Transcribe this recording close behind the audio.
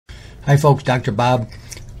Hi folks, Dr. Bob.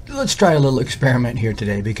 Let's try a little experiment here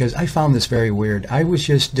today because I found this very weird. I was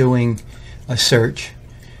just doing a search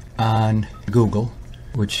on Google,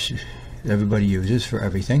 which everybody uses for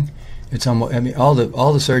everything. It's almost, I mean, all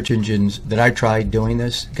the search engines that I tried doing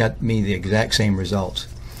this got me the exact same results.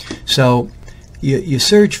 So you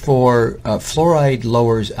search for fluoride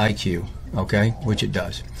lowers IQ, okay, which it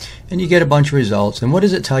does, and you get a bunch of results. And what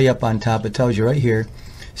does it tell you up on top? It tells you right here,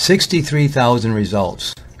 63,000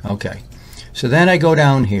 results. Okay, so then I go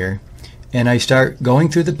down here and I start going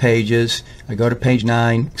through the pages. I go to page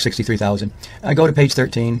 9, 63,000. I go to page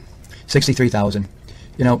 13, 63,000.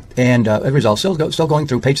 You know, and the results still going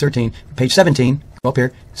through page 13, page 17. Go up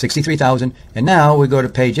here, 63,000, and now we go to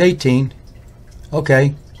page 18.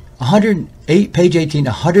 Okay, 108, page 18,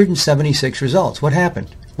 176 results. What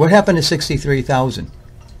happened? What happened to 63,000?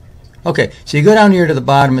 Okay, so you go down here to the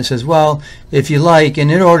bottom and it says, well, if you like,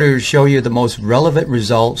 and in order to show you the most relevant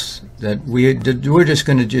results, that we're just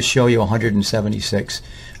going to just show you 176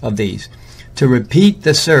 of these. To repeat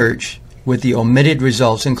the search with the omitted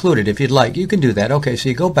results included, if you'd like, you can do that. Okay, so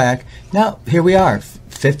you go back. Now, here we are,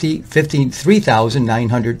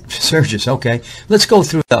 53,900 searches. Okay, let's go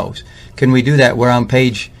through those. Can we do that? We're on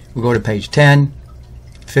page, we'll go to page 10,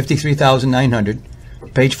 53,900,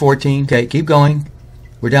 page 14. Okay, keep going.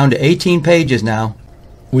 We're down to 18 pages now.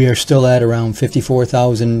 We are still at around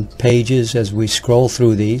 54,000 pages as we scroll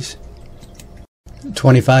through these.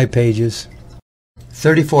 25 pages,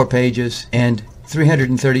 34 pages, and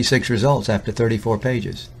 336 results after 34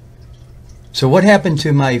 pages. So what happened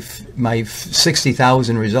to my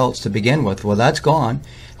 60,000 results to begin with? Well, that's gone.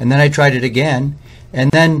 And then I tried it again.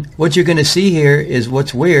 And then what you're going to see here is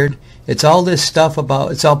what's weird. It's all this stuff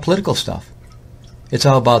about, it's all political stuff. It's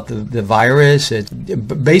all about the virus.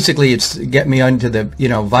 Basically, it's get me onto the, you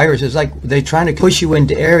know, virus. It's like they're trying to push you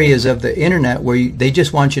into areas of the internet where they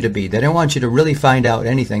just want you to be. They don't want you to really find out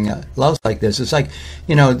anything else like this. It's like,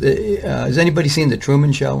 you know, has anybody seen The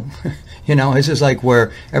Truman Show? You know, it's just like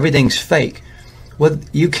where everything's fake. Well,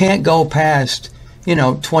 you can't go past, you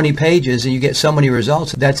know, 20 pages and you get so many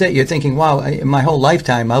results. That's it. You're thinking, wow, in my whole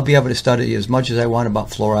lifetime, I'll be able to study as much as I want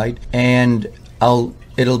about fluoride, and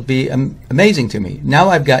it'll be amazing to me. Now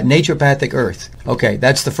I've got naturopathic earth. Okay,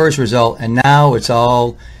 that's the first result, and now it's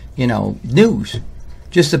all, you know, news.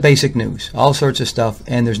 Just the basic news. All sorts of stuff,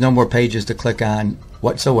 and there's no more pages to click on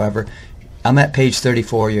whatsoever. I'm at page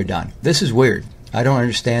 34, you're done. This is weird. I don't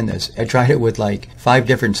understand this. I tried it with like 5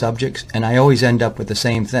 different subjects, and I always end up with the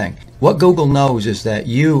same thing. What Google knows is that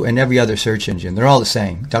you and every other search engine, they're all the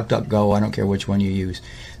same. DuckDuckGo, I don't care which one you use.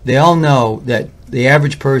 They all know that the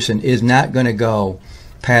average person is not going to go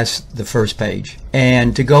past the first page.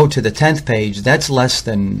 And to go to the 10th page, that's less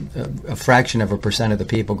than a fraction of a % of the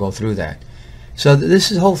people go through that. So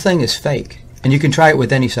this whole thing is fake. And you can try it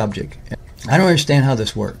with any subject. I don't understand how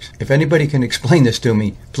this works. If anybody can explain this to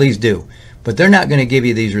me, please do. But they're not going to give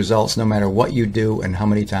you these results no matter what you do and how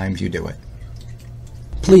many times you do it.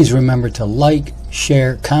 Please remember to like,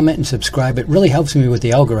 share, comment, and subscribe. It really helps me with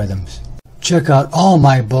the algorithms. Check out all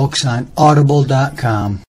my books on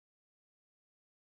Audible.com.